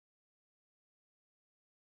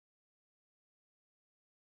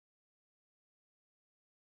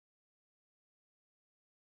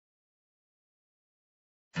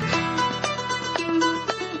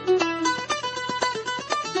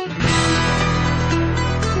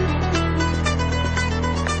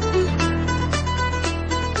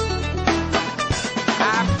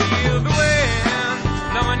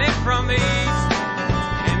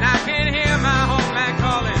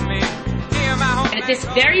At this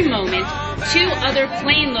very moment, 2 other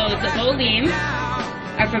plane loads of Olim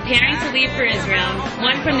are preparing to leave for Israel,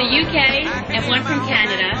 one from the UK and one from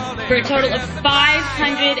Canada, for a total of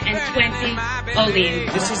 520 Olim.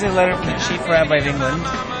 This is a letter from the Chief Rabbi of England.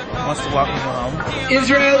 He wants to welcome you home.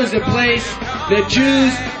 Israel is a place that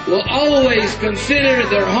Jews will always consider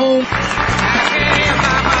their home.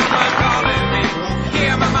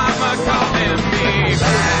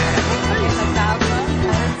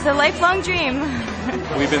 It's a lifelong dream.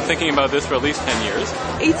 We've been thinking about this for at least 10 years.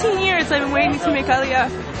 18 years I've been waiting to make Aliyah.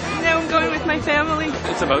 Now I'm going with my family.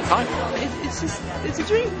 It's about time. It's a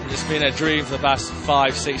dream. It's been a dream for the past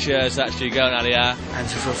 5-6 years to actually go on Aliyah. And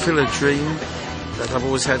to fulfill a dream that I've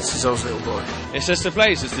always had since I was a little boy. It's just a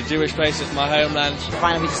place, it's the Jewish place, it's my homeland.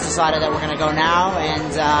 Finally we just decided that we're going to go now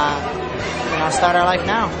and start our life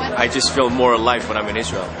now. I just feel more alive when I'm in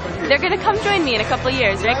Israel. They're going to come join me in a couple of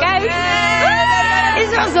years, right guys?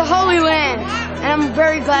 Israel's a holy land, and I'm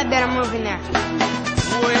very glad that I'm moving there.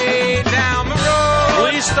 Way down the road.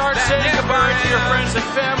 Please start saying goodbye to your friends and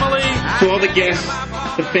family. To all the guests,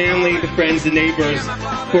 the family, the friends, the neighbors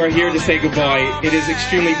who are here to say goodbye, it is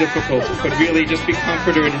extremely difficult, but really just be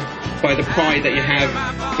comforted by the pride that you have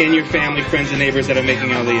in your family, friends, and neighbors that are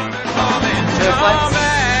making Aliyah.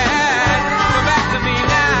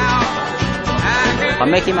 I'm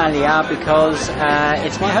making Aliyah because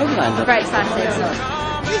it's my homeland. Very excited.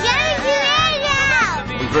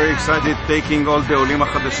 I'm very excited taking all the Olim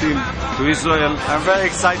החדשים to Israel. I'm very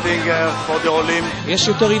excited for the Olim. יש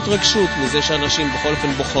יותר התרגשות מזה שאנשים בכל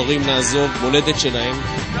אופן בוחרים לעזוב מולדת שלהם.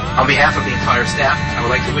 On behalf of the entire staff, I would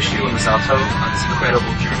like to wish you and Mr. Tov on this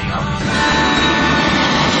incredible journey home.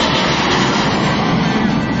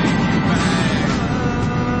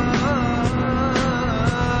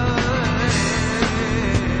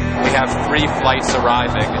 We have 3 flights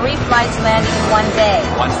arriving. 3 flights landing in one day.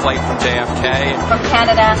 1 flight from JFK. From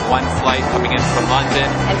Canada. 1 flight coming in from London.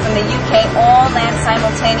 And from the UK, all land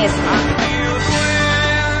simultaneously.